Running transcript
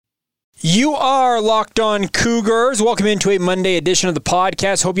You are Locked On Cougars. Welcome into a Monday edition of the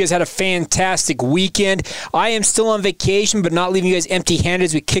podcast. Hope you guys had a fantastic weekend. I am still on vacation, but not leaving you guys empty-handed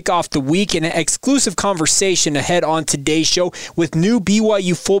as we kick off the week. And an exclusive conversation ahead on today's show with new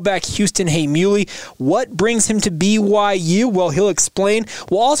BYU fullback Houston Heimuli. What brings him to BYU? Well, he'll explain.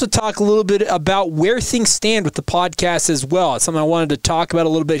 We'll also talk a little bit about where things stand with the podcast as well. It's something I wanted to talk about a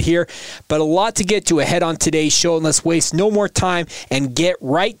little bit here, but a lot to get to ahead on today's show. And let's waste no more time and get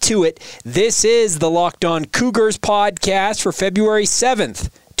right to it. This is the Locked On Cougars podcast for February 7th,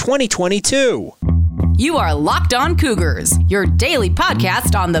 2022. You are Locked On Cougars, your daily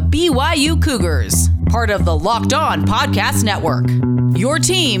podcast on the BYU Cougars, part of the Locked On Podcast Network. Your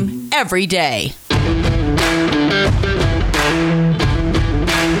team every day.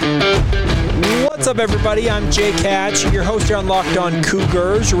 What's up, everybody? I'm Jake Hatch, your host here on Locked On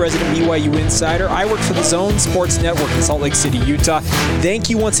Cougars, your resident BYU insider. I work for the Zone Sports Network in Salt Lake City, Utah. Thank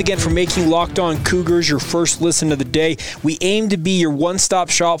you once again for making Locked On Cougars your first listen of the day. We aim to be your one-stop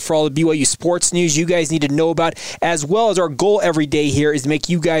shop for all the BYU sports news you guys need to know about, as well as our goal every day here is to make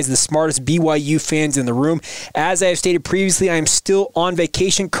you guys the smartest BYU fans in the room. As I have stated previously, I am still on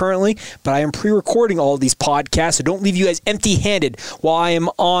vacation currently, but I am pre-recording all of these podcasts, so don't leave you guys empty-handed while I am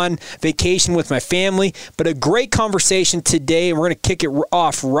on vacation with my family. But a great conversation today, and we're going to kick it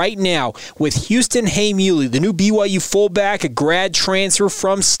off right now with Houston Heimuli, the new BYU fullback, a grad transfer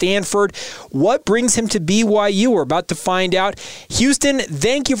from Stanford. What brings him to BYU? We're about to find out. Houston,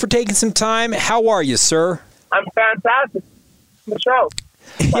 thank you for taking some time. How are you, sir? I'm fantastic. The show.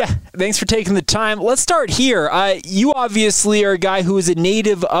 Yeah, thanks for taking the time. Let's start here. You obviously are a guy who is a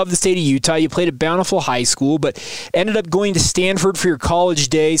native of the state of Utah. You played at Bountiful High School, but ended up going to Stanford for your college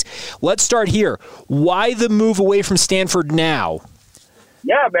days. Let's start here. Why the move away from Stanford now?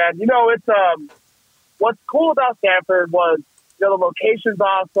 Yeah, man. It's what's cool about Stanford was the location's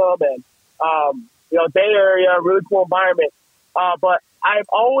awesome and Bay Area, really cool environment. But I'm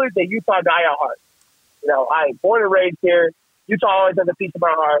always a Utah guy at heart. I'm born and raised here. Utah always has a piece of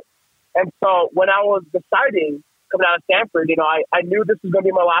my heart. And so when I was deciding coming out of Stanford, I knew this was going to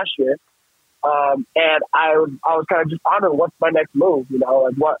be my last year. And I was kind of just pondering what's my next move,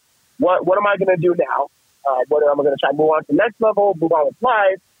 like what am I going to do now? Whether I'm going to try to move on to the next level, move on with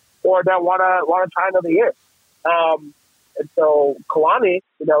life, or do I want to try another year? And so Kalani,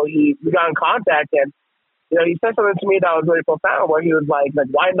 we got in contact and, he said something to me that was really profound where he was like,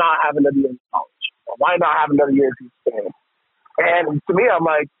 why not have another year in college? Why not have another year of experience? And to me, I'm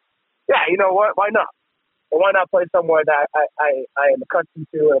like, yeah, you know what? Why not? And why not play somewhere that I am accustomed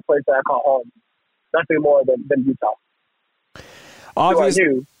to and a place that I call home? Nothing more than Utah.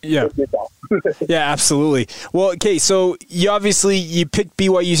 Obviously, yeah. Yeah, absolutely. Well, okay, so you picked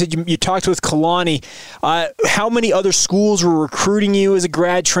BYU. You said you talked with Kalani. How many other schools were recruiting you as a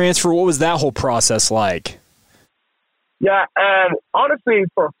grad transfer? What was that whole process like? Yeah, and honestly,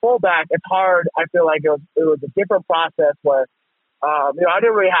 for fullback, it's hard. I feel like it was a different process where, I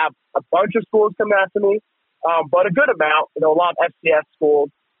didn't really have a bunch of schools come after me, but a good amount. A lot of FCS schools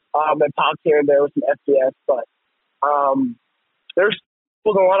and talks here and there with some FCS, but there's a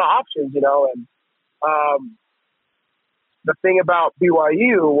lot of options, And the thing about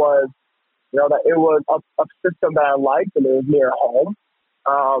BYU was, that it was a system that I liked and it was near home.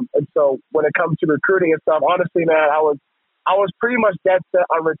 And so when it comes to recruiting and stuff, honestly, man, I was pretty much dead set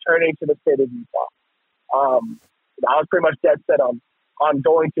on returning to the state of Utah. I was pretty much dead set on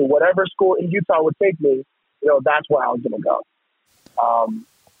going to whatever school in Utah would take me. That's where I was going to go.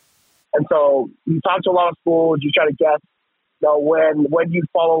 And so you talk to a lot of schools, you try to guess, when you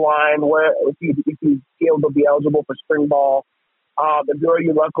fall in line, where if you feel to be eligible for spring ball. And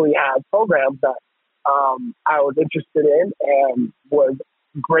BYU luckily has programs that I was interested in and was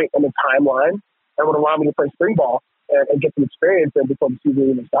great in the timeline and would allow me to play spring ball and get some experience in before the season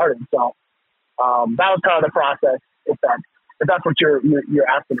even started. So that was kind of the process, if that's what you're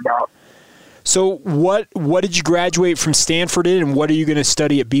asking about. So what did you graduate from Stanford in, and what are you going to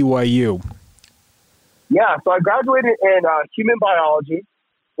study at BYU? Yeah, so I graduated in human biology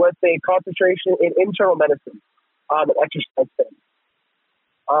with a concentration in internal medicine and exercise therapy.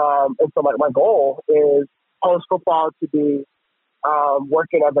 And so my goal is post-football to be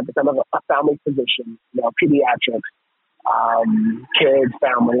working as a family physician, pediatrics, kids,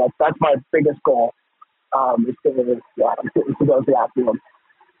 family. That's my biggest goal. Is to go to that field.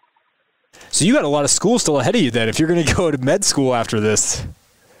 So you got a lot of school still ahead of you then, if you're going to go to med school after this.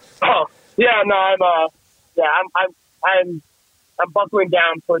 Oh yeah, no, I'm buckling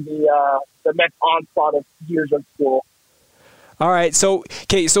down for the next onslaught of years of school. All right, so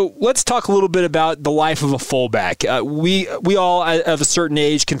let's talk a little bit about the life of a fullback. We all of a certain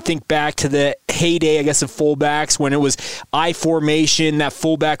age can think back to the heyday, I guess, of fullbacks when it was I formation. That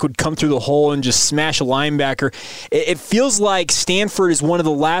fullback would come through the hole and just smash a linebacker. It feels like Stanford is one of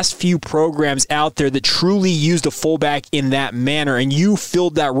the last few programs out there that truly used a fullback in that manner, and you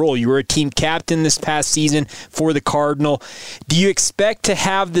filled that role. You were a team captain this past season for the Cardinal. Do you expect to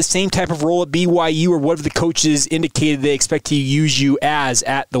have the same type of role at BYU, or what have the coaches indicated they expect to use you as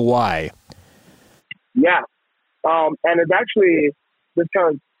at the Y? Yeah. And it's actually this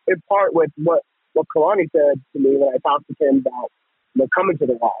kind of in part with what Kalani said to me when I talked to him about coming to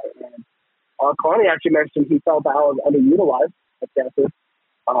the Y. And Kalani actually mentioned he felt that I was underutilized at Stanford,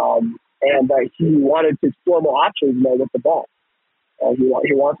 and that he wanted to explore more options with the ball.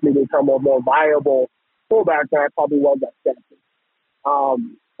 He wants me to become a more viable fullback than I probably was at Stanford.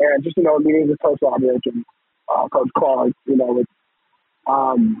 And just, meeting with Coach Roderick and Coach Clark,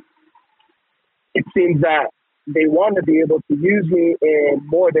 it seems that they want to be able to use me in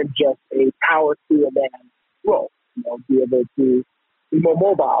more than just a power to a man role. Be able to be more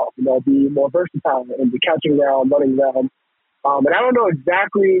mobile, be more versatile in the catching round, running round. And I don't know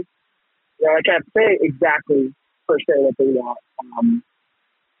exactly, I can't say exactly per se what they want,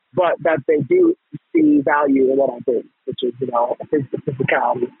 but that they do see value in what I do, which is,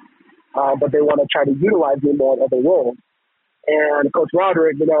 physicality. But they want to try to utilize me more in other roles. And Coach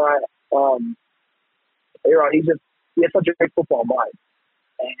Roderick, he has such a great football mind,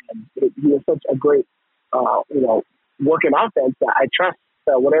 and he has such a great, working offense that I trust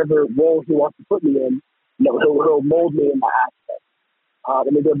that whatever role he wants to put me in, he'll mold me in my aspect,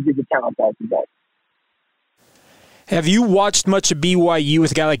 and he'll give the talent back to that. Have you watched much of BYU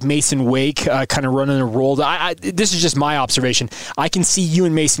with a guy like Mason Wake kind of running a role? This is just my observation. I can see you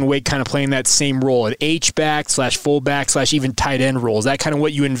and Mason Wake kind of playing that same role at H-back / fullback / even tight end role. Is that kind of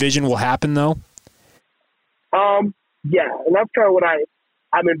what you envision will happen, though? Yeah, and that's kind of what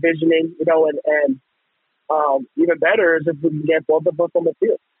I'm envisioning, and even better is if we can get both of us on the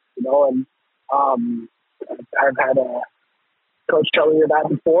field, and I've had a coach telling me that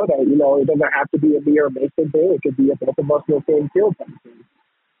before, that, it doesn't have to be a me or Mason thing. It could be a both of us in the same field type of thing.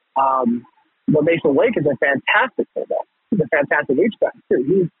 But Mason Wake is a fantastic fullback. He's a fantastic H-back, too.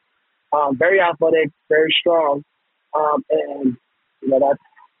 He's very athletic, very strong, and, that's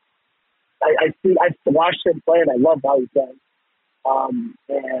I watched him play, and I love how he plays.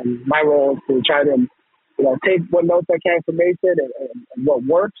 And my role is to try to, take what notes I can from Mason and what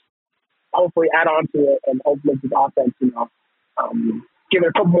works, hopefully add on to it, and hopefully the offense, give it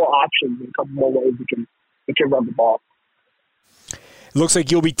a couple more options and a couple more ways we can run the ball. It looks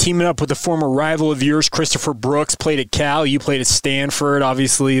like you'll be teaming up with a former rival of yours, Christopher Brooks. Played at Cal. You played at Stanford.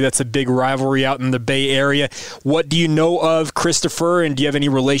 Obviously, that's a big rivalry out in the Bay Area. What do you know of Christopher, and do you have any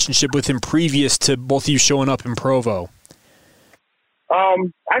relationship with him previous to both of you showing up in Provo?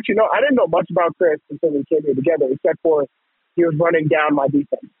 Actually, no, I didn't know much about Chris until we came here together, except for he was running down my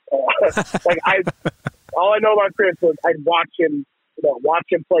defense. All I know about Chris was I'd watch him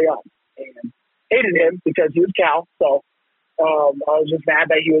play up, and hated him because he was Cal. So I was just mad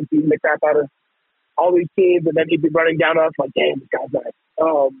that he was beating the crap out of all these teams, and then he'd be running down us like, damn, this guy's nice.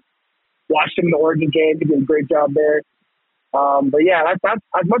 Watched him in the Oregon game. He did a great job there. But yeah, that's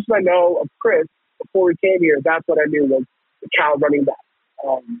as much as I know of Chris before we came here. That's what I knew was the Cal running back.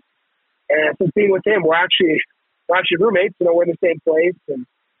 And since being with him, we're actually roommates. We're in the same place, and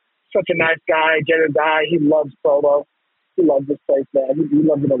such a nice guy, genuine guy. He loves Provo. He loves this place, man. He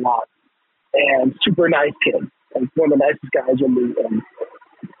loves it a lot. And super nice kid. And one of the nicest guys in the and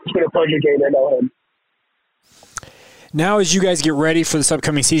it's been a pleasure getting to know him. Now, as you guys get ready for this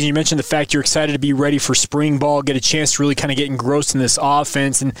upcoming season, you mentioned the fact you're excited to be ready for spring ball, get a chance to really kind of get engrossed in this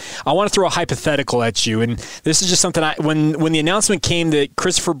offense. And I want to throw a hypothetical at you. And this is just something when the announcement came that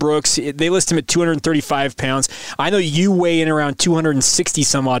Christopher Brooks, they list him at 235 pounds. I know you weigh in around 260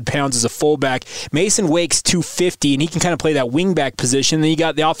 some odd pounds as a fullback. Mason Wake's 250, and he can kind of play that wingback position. Then you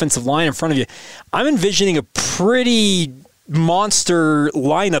got the offensive line in front of you. I'm envisioning a pretty monster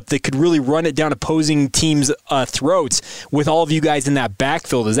lineup that could really run it down opposing teams' throats with all of you guys in that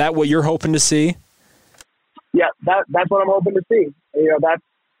backfield. Is that what you're hoping to see? Yeah, that's what I'm hoping to see.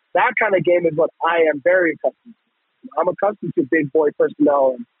 That kind of game is what I am very accustomed to. I'm accustomed to big boy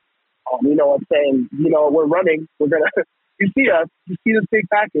personnel, and I'm saying, we're running. We're gonna. You see us. You see this big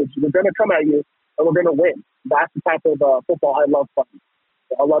package. We're gonna come at you, and we're gonna win. That's the type of football I love playing.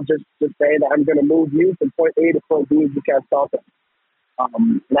 I love just saying that I'm going to move you from point A to point B as you can't stop it.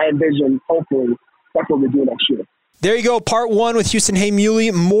 And I envision, hopefully, that's what we do next year. There you go, part one with Houston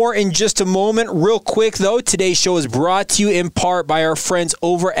Heimuli. More in just a moment. Real quick, though, today's show is brought to you in part by our friends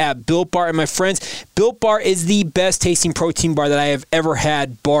over at Built Bar. And my friends, Built Bar is the best tasting protein bar that I have ever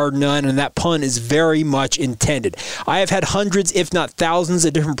had, bar none, and that pun is very much intended. I have had hundreds, if not thousands,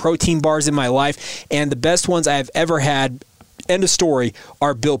 of different protein bars in my life, and the best ones I have ever had, end of story,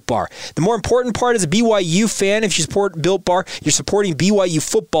 are Built Bar. The more important part as a BYU fan, if you support Built Bar, you're supporting BYU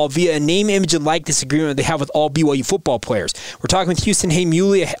football via a name, image, and likeness agreement they have with all BYU football players. We're talking with Houston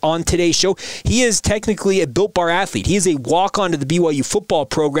Heimuli on today's show. He is technically a Built Bar athlete. He is a walk-on to the BYU football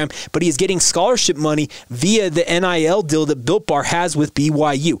program, but he is getting scholarship money via the NIL deal that Built Bar has with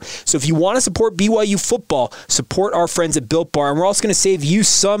BYU. So if you want to support BYU football, support our friends at Built Bar, and we're also going to save you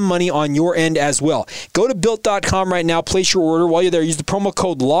some money on your end as well. Go to Built.com right now, place your order. While you're there, use the promo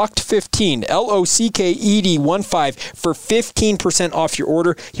code LOCKED15, LOCKED15 for 15% off your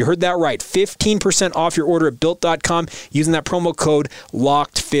order. You heard that right, 15% off your order at Built.com using that promo code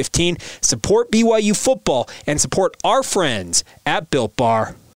LOCKED15. Support BYU football and support our friends at Built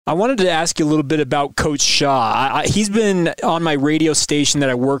Bar. I wanted to ask you a little bit about Coach Shaw. He's been on my radio station that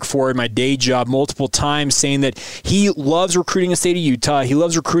I work for in my day job multiple times saying that he loves recruiting the state of Utah. He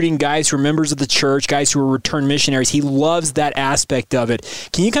loves recruiting guys who are members of the church, guys who are returned missionaries. He loves that aspect of it.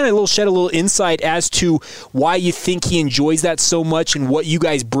 Can you kind of shed a little insight as to why you think he enjoys that so much and what you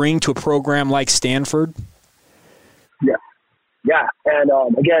guys bring to a program like Stanford? Yeah. And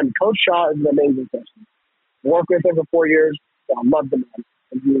again, Coach Shaw is an amazing person. I worked with him for 4 years. So I love the man.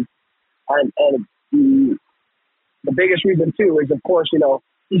 And the biggest reason, too, is, of course, he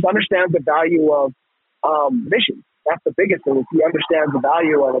understands the value of mission. That's the biggest thing. He understands the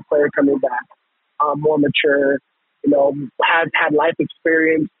value of a player coming back more mature, has had life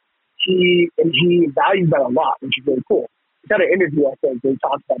experience. He values that a lot, which is really cool. He's had an interview, I think, where he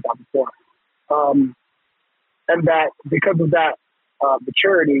talked about that before. And that because of that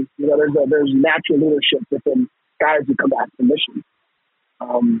maturity, there's natural leadership within guys who come back from mission.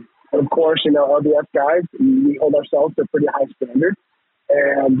 And of course, LDS guys, we hold ourselves to a pretty high standard,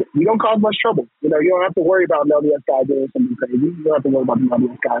 and we don't cause much trouble. You don't have to worry about an LDS guy doing something crazy. You don't have to worry about the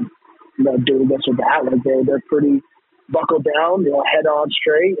LDS guys, doing this or that. Like they're pretty buckled down, head on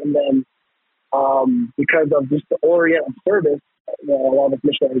straight. And then because of just the orient of service, a lot of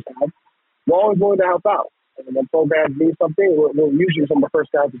missionaries have, we're always willing to help out. And when programs need something, we're usually some of the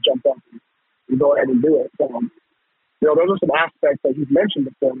first guys to jump up and go ahead and do it. So, those are some aspects that he's mentioned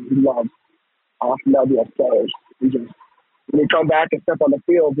before that he loves from LDS players. When you come back and step on the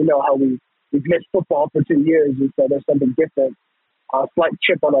field, how we've missed football for 2 years, and so there's something different, a slight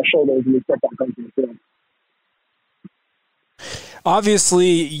chip on our shoulders when we step back onto the field. Obviously,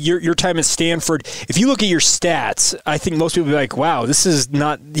 your time at Stanford, if you look at your stats, I think most people will be like, wow, he doesn't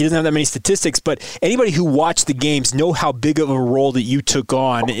have that many statistics, but anybody who watched the games know how big of a role that you took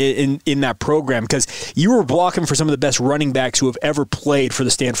on in that program, because you were blocking for some of the best running backs who have ever played for the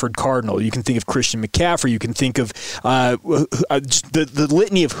Stanford Cardinal. You can think of Christian McCaffrey, you can think of just the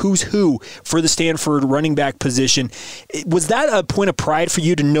litany of who's who for the Stanford running back position. Was that a point of pride for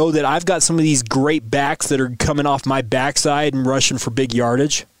you to know that I've got some of these great backs that are coming off my backside and rushing for big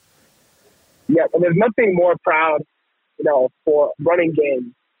yardage? Yeah, and there's nothing more proud, for running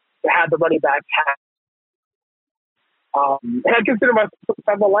game to have the running backs have. And I consider myself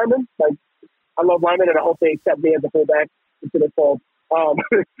a lineman. Like, I love linemen, and I hope they accept me as a fullback into the fold.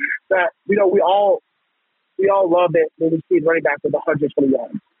 That we all love it when we see running back with 120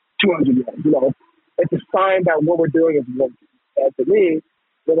 yards, 200 yards. It's a sign that what we're doing is working. And to me,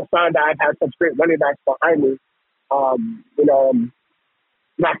 it's a sign that I've had such great running backs behind me. I'm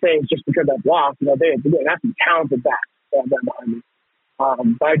not saying just because I block, they have some talented backs behind me.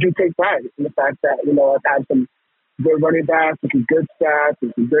 But I do take pride in the fact that, I've had some good running backs with some good stats,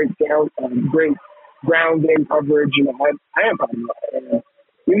 with some great ground game coverage. I am proud of that. And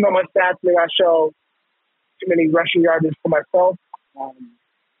even though my stats may not show too many rushing yards for myself,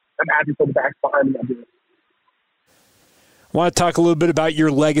 I'm happy for the backs behind me that do it. I want to talk a little bit about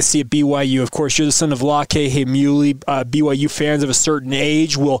your legacy at BYU. Of course, you're the son of Locke Heimuli. BYU fans of a certain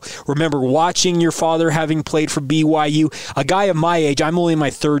age will remember watching your father having played for BYU. A guy of my age, I'm only in my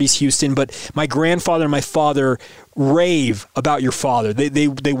 30s, Houston, but my grandfather and my father rave about your father.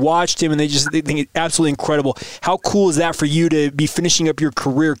 They watched him and they think it's absolutely incredible. How cool is that for you to be finishing up your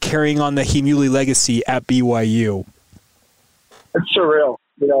career carrying on the Heimuli legacy at BYU? It's surreal.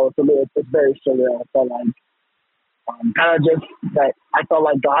 For me, it's very surreal. I felt like kind of just that I felt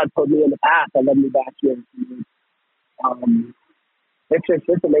like God put me in the path and led me back here.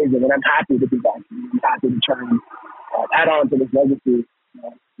 It's amazing, and I'm happy to be back here. I'm happy to try and add on to this legacy.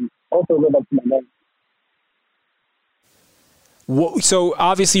 Hopefully live up to my name. So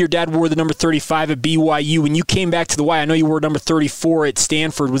obviously your dad wore the number 35 at BYU. When you came back to the Y, I know you wore number 34 at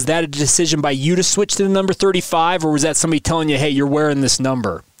Stanford. Was that a decision by you to switch to the number 35, or was that somebody telling you, hey, you're wearing this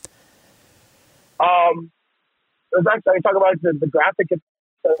number? It was actually, you talking about the graphic that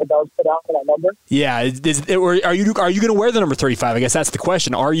was put out for that number? Yeah. Are you going to wear the number 35? I guess that's the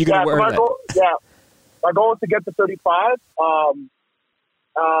question. Are you going to wear that? My goal is to get to 35. And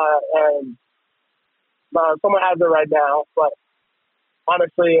someone has it right now, but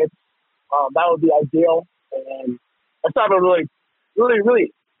honestly, it's that would be ideal. And I still haven't really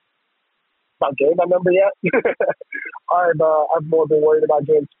not getting that number yet. I've more been worried about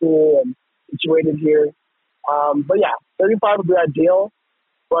getting school and situated here. But yeah, 35 would be ideal.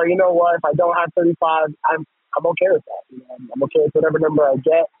 But you know what? If I don't have 35, I'm okay with that. You know, I'm okay with whatever number I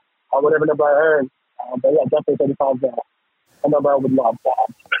get or whatever number I earn. But yeah, definitely 35 is a number I would love to have.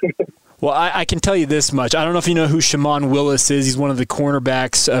 Well, I can tell you this much. I don't know if you know who Shammond Willis is. He's one of the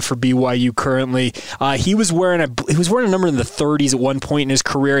cornerbacks for BYU currently. He was wearing a number in the 30s at one point in his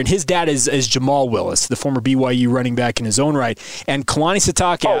career, and his dad is Jamal Willis, the former BYU running back in his own right. And Kalani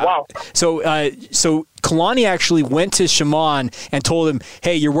Sitake. Oh, wow. So Kalani actually went to Shammond and told him,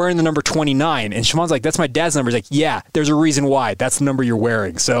 hey, you're wearing the number 29. And Shammond's like, that's my dad's number. He's like, yeah, there's a reason why. That's the number you're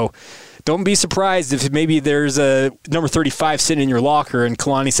wearing. So don't be surprised if maybe there's a number 35 sitting in your locker and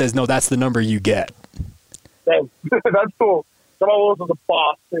Kalani says, no, that's the number you get. Thanks. That's cool. Jamal Willis was a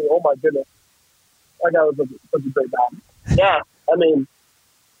boss, too. Oh, my goodness. That guy was such a great guy. Yeah, I mean,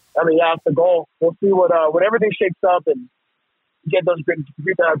 yeah, that's the goal. We'll see what everything shakes up and get those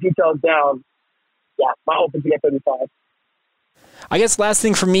details down. Yeah, my hope is to get 35. I guess last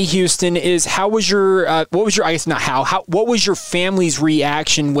thing for me, Houston, is what was your family's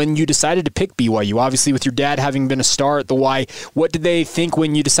reaction when you decided to pick BYU? Obviously, with your dad having been a star at the Y, what did they think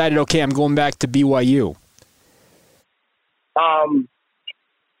when you decided, okay, I'm going back to BYU?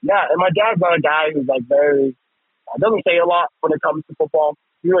 Yeah, and my dad's not a guy who's like doesn't say a lot when it comes to football.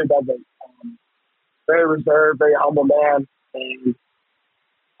 He really doesn't. Very reserved, very humble man, and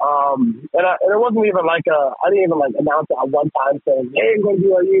it wasn't even like I didn't even like announce it at one time saying, hey, I'm going to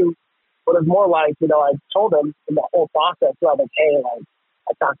BYU. But it's more like, you know, I told him in the whole process, I was like, hey, like,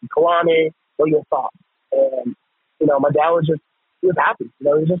 I talked to Kalani, what are your thoughts? And, you know, my dad he was happy. You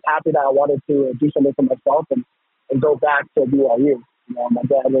know, he was just happy that I wanted to do something for myself and go back to BYU. You know, my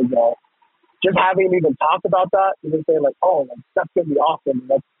dad was just having him even talk about that, he was saying like, oh, like, that's going to be awesome.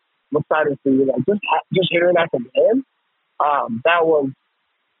 Like, I'm excited for you. Like, just hearing that from him, that was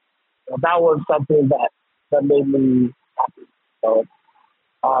something that made me happy. So,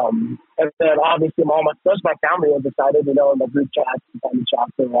 and then obviously my family was excited, you know, in the group chats, the family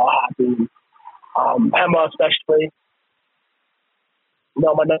chats, they were all happy. Emma especially, you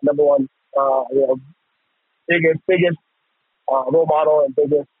know, my number one, you know, biggest role model and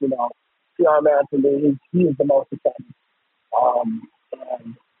biggest, you know, PR man for me. He is the most excited.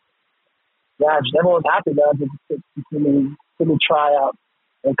 And yeah, just everyone's happy, man, to try out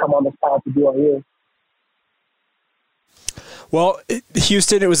and come on this path to BYU. Well,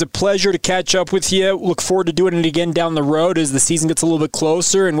 Houston, it was a pleasure to catch up with you. Look forward to doing it again down the road as the season gets a little bit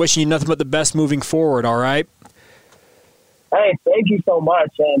closer, and wishing you nothing but the best moving forward, all right? Hey, thank you so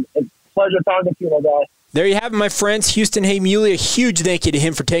much, and it's a pleasure talking to you, my guy. There you have it, my friends. Houston Heimuli, a huge thank you to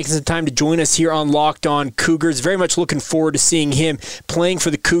him for taking some time to join us here on Locked On Cougars. Very much looking forward to seeing him playing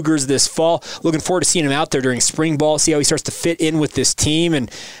for the Cougars this fall. Looking forward to seeing him out there during spring ball, see how he starts to fit in with this team.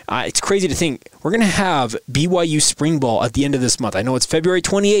 And it's crazy to think we're going to have BYU spring ball at the end of this month. I know it's February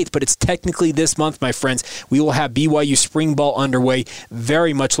 28th, but it's technically this month, my friends. We will have BYU spring ball underway.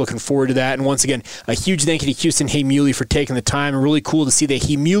 Very much looking forward to that. And once again, a huge thank you to Houston Heimuli for taking the time. And really cool to see the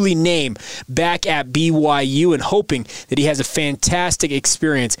Heimuli name back at BYU, and hoping that he has a fantastic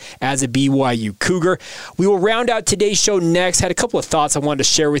experience as a BYU Cougar. We will round out today's show next. Had a couple of thoughts I wanted to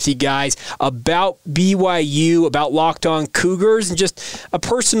share with you guys about BYU, about Locked On Cougars, and just a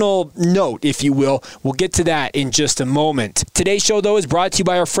personal note, if you will. We'll get to that in just a moment. Today's show, though, is brought to you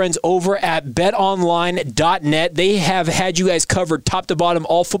by our friends over at betonline.net. They have had you guys covered top to bottom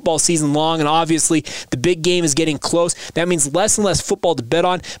all football season long, and obviously the big game is getting close. That means less and less football to bet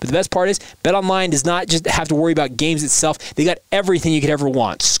on, but the best part is BetOnline does not just have to worry about games itself. They got everything you could ever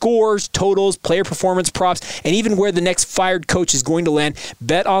want. Scores, totals, player performance props, and even where the next fired coach is going to land.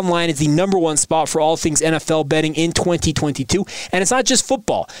 BetOnline is the number one spot for all things NFL betting in 2022. And it's not just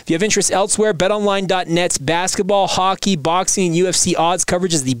football. If you have interest elsewhere, betonline.net's basketball, hockey, boxing, and UFC odds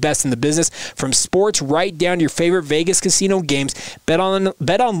coverage is the best in the business. From sports right down to your favorite Vegas casino games,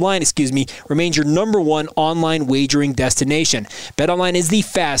 BetOnline, remains your number one online wagering destination. BetOnline is the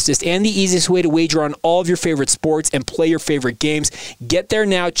fastest and the easiest way to wager on all of your favorite sports and play your favorite games. Get there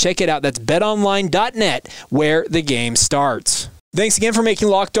now. Check it out. That's betonline.net, where the game starts. Thanks again for making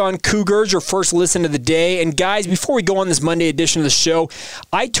Locked On Cougars your first listen of the day. And guys, before we go on this Monday edition of the show,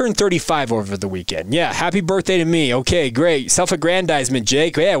 I turned 35 over the weekend. Yeah, happy birthday to me. Okay, great. Self-aggrandizement,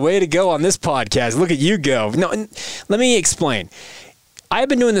 Jake. Yeah, way to go on this podcast. Look at you go. No, let me explain. I've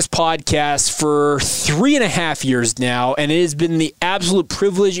been doing this podcast for 3.5 years now, and it has been the absolute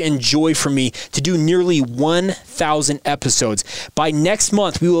privilege and joy for me to do nearly 1,000 episodes. By next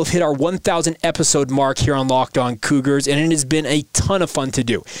month, we will have hit our 1,000 episode mark here on Locked On Cougars, and it has been a ton of fun to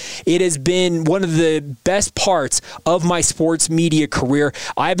do. It has been one of the best parts of my sports media career.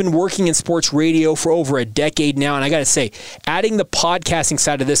 I've been working in sports radio for over a decade now, and I got to say, adding the podcasting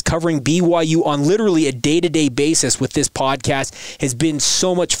side of this, covering BYU on literally a day-to-day basis with this podcast has been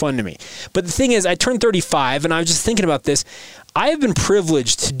so much fun to me. But the thing is, I turned 35, and I was just thinking about this. I have been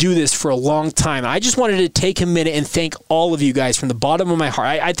privileged to do this for a long time. I just wanted to take a minute and thank all of you guys from the bottom of my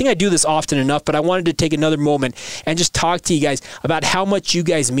heart. I think I do this often enough, but I wanted to take another moment and just talk to you guys about how much you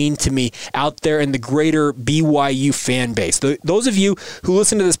guys mean to me out there in the greater BYU fan base. Those of you who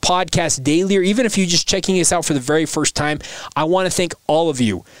listen to this podcast daily, or even if you're just checking us out for the very first time, I want to thank all of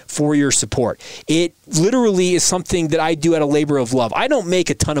you for your support. It literally is something that I do out of labor of love. I don't make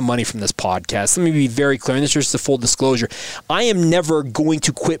a ton of money from this podcast. Let me be very clear, and this is just a full disclosure. I am never going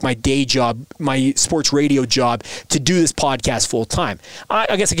to quit my day job, my sports radio job, to do this podcast full time.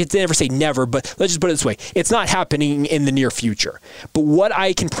 I guess I could never say never, but let's just put it this way. It's not happening in the near future. But what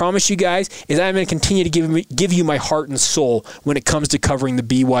I can promise you guys is I'm going to continue to give you my heart and soul when it comes to covering the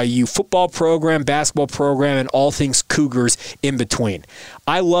BYU football program, basketball program, and all things Cougars in between.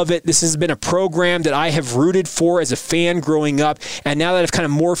 I love it. This has been a program that I have rooted for as a fan growing up, and now that I've kind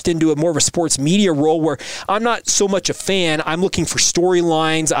of morphed into more of a sports media role where I'm not so much a fan, I'm looking for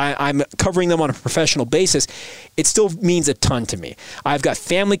storylines, I'm covering them on a professional basis, it still means a ton to me. I've got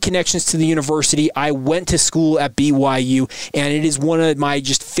family connections to the university. I went to school at BYU, and it is one of my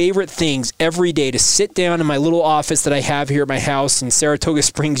just favorite things every day to sit down in my little office that I have here at my house in Saratoga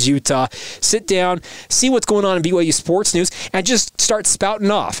Springs, Utah, sit down, see what's going on in BYU sports news, and just start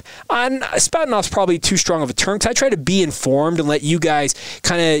spouting off. Spouting off is probably too strong of a term, because I try to be informed and let you guys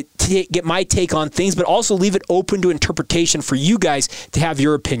kind of get my take on things, but also leave it open to interpretation for you guys to have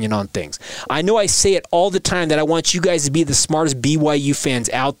your opinion on things. I know I say it all the time that I want you guys to be the smartest BYU fans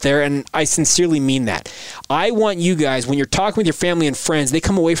out there, and I sincerely mean that. I want you guys, when you're talking with your family and friends, they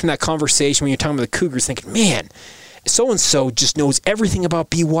come away from that conversation when you're talking about the Cougars thinking, man, so-and-so just knows everything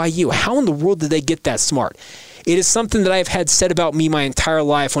about BYU. How in the world did they get that smart? It is something that I've had said about me my entire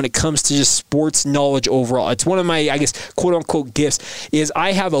life when it comes to just sports knowledge overall. It's one of my, I guess, quote-unquote gifts, is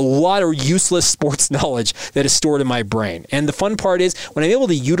I have a lot of useless sports knowledge that is stored in my brain. And the fun part is, when I'm able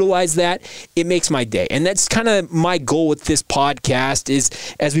to utilize that, it makes my day. And that's kind of my goal with this podcast is,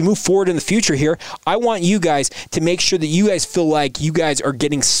 as we move forward in the future here, I want you guys to make sure that you guys feel like you guys are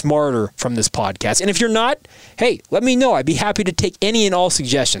getting smarter from this podcast. And if you're not, hey, let me know. I'd be happy to take any and all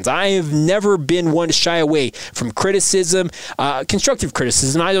suggestions. I have never been one to shy away from criticism, constructive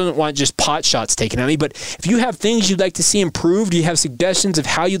criticism. I don't want just pot shots taken at me, but if you have things you'd like to see improved, you have suggestions of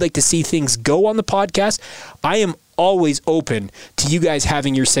how you'd like to see things go on the podcast, I am always open to you guys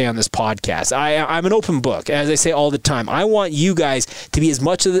having your say on this podcast. I'm an open book, as I say all the time. I want you guys to be as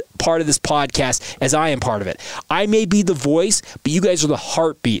much of the part of this podcast as I am part of it. I may be the voice, but you guys are the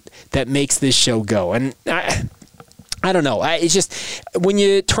heartbeat that makes this show go. And I don't know. It's just, when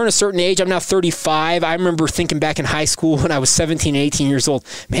you turn a certain age, I'm now 35. I remember thinking back in high school when I was 17, 18 years old,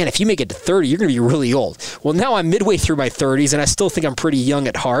 man, if you make it to 30, you're going to be really old. Well, now I'm midway through my 30s, and I still think I'm pretty young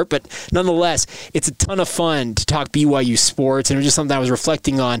at heart, but nonetheless, it's a ton of fun to talk BYU sports, and it was just something I was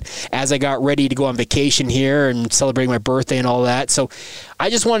reflecting on as I got ready to go on vacation here and celebrating my birthday and all that. So I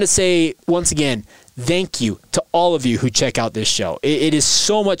just wanted to say, once again, thank you to all of you who check out this show. It is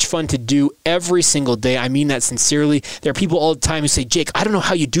so much fun to do every single day. I mean that sincerely. There are people all the time who say, Jake, I don't know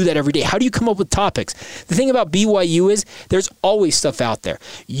how you do that every day. How do you come up with topics? The thing about BYU is there's always stuff out there.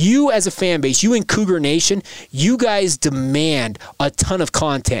 You as a fan base, you in Cougar Nation, you guys demand a ton of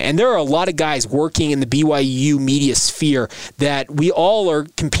content. And there are a lot of guys working in the BYU media sphere that we all are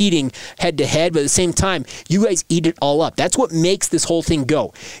competing head to head, but at the same time, you guys eat it all up. That's what makes this whole thing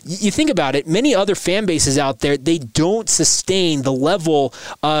go. You think about it, many other fan fan bases out there, they don't sustain the level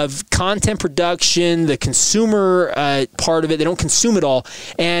of content production, the consumer part of it. They don't consume it all.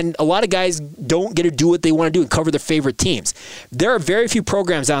 And a lot of guys don't get to do what they want to do and cover their favorite teams. There are very few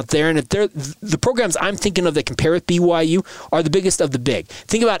programs out there, and if they're the programs I'm thinking of that compare with BYU are the biggest of the big.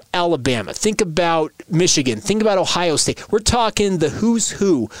 Think about Alabama. Think about Michigan. Think about Ohio State. We're talking the who's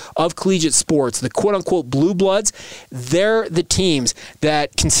who of collegiate sports, the quote-unquote blue bloods. They're the teams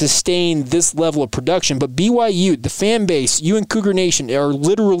that can sustain this level of production. But BYU, the fan base, you and Cougar Nation are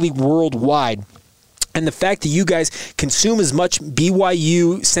literally worldwide. And the fact that you guys consume as much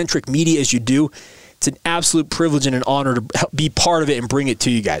BYU-centric media as you do, it's an absolute privilege and an honor to be part of it and bring it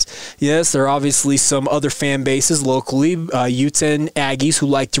to you guys. Yes, there are obviously some other fan bases locally, Utes and Aggies, who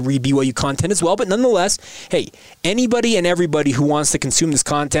like to read BYU content as well. But nonetheless, hey, anybody and everybody who wants to consume this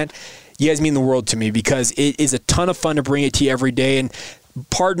content, you guys mean the world to me because it is a ton of fun to bring it to you every day. And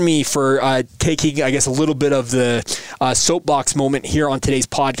pardon me for taking, I guess, a little bit of the soapbox moment here on today's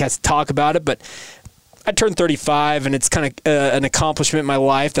podcast to talk about it, but I turned 35, and it's kind of an accomplishment in my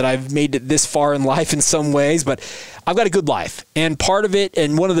life that I've made it this far in life in some ways, but I've got a good life. And part of it,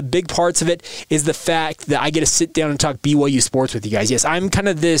 and one of the big parts of it, is the fact that I get to sit down and talk BYU sports with you guys. Yes, I'm kind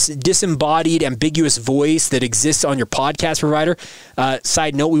of this disembodied, ambiguous voice that exists on your podcast provider.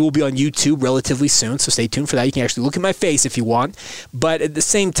 Side note, we will be on YouTube relatively soon, so stay tuned for that. You can actually look at my face if you want. But at the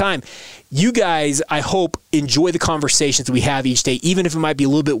same time, you guys, I hope, enjoy the conversations that we have each day, even if it might be a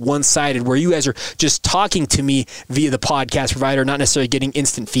little bit one-sided, where you guys are just talking to me via the podcast provider, not necessarily getting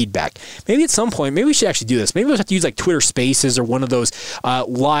instant feedback. Maybe at some point, maybe we should actually do this. Maybe we'll have to use like Twitter Spaces or one of those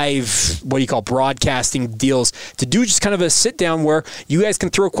live, broadcasting deals to do just kind of a sit-down where you guys can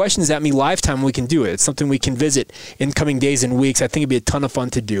throw questions at me live time and we can do it. It's something we can visit in coming days and weeks. I think it'd be a ton of fun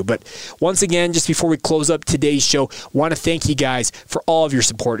to do. But once again, just before we close up today's show, want to thank you guys for all of your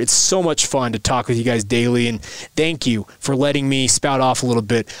support. It's so much fun to talk with you guys daily, and thank you for letting me spout off a little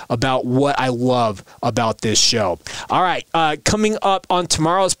bit about what I love about this show. All right, coming up on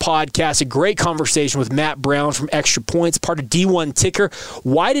tomorrow's podcast, a great conversation with Matt Brown from Extra Points, part of D1 Ticker.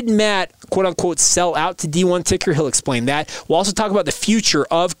 Why did Matt, quote-unquote, sell out to D1 Ticker? He'll explain that. We'll also talk about the future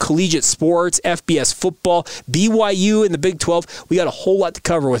of collegiate sports, FBS football, BYU, and the Big 12. We got a whole lot to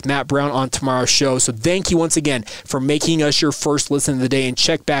cover with Matt Brown on tomorrow's show, so thank you once again for making us your first listen of the day, and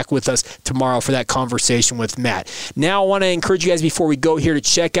check back with us tomorrow for that conversation with Matt. Now, I want to encourage you guys before we go here to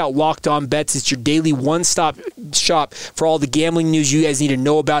check out Locked On Bets. It's your daily one-stop shop for all the gambling news you guys need to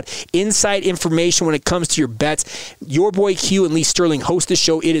know about. Inside information when it comes to your bets. Your boy Q and Lee Sterling host the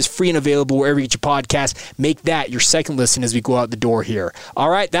show. It is free and available wherever you get your podcast. Make that your second listen as we go out the door here. All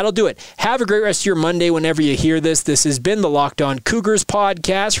right, that'll do it. Have a great rest of your Monday whenever you hear this. This has been the Locked On Cougars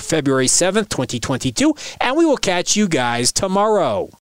podcast for February 7th, 2022, and we will catch you guys tomorrow.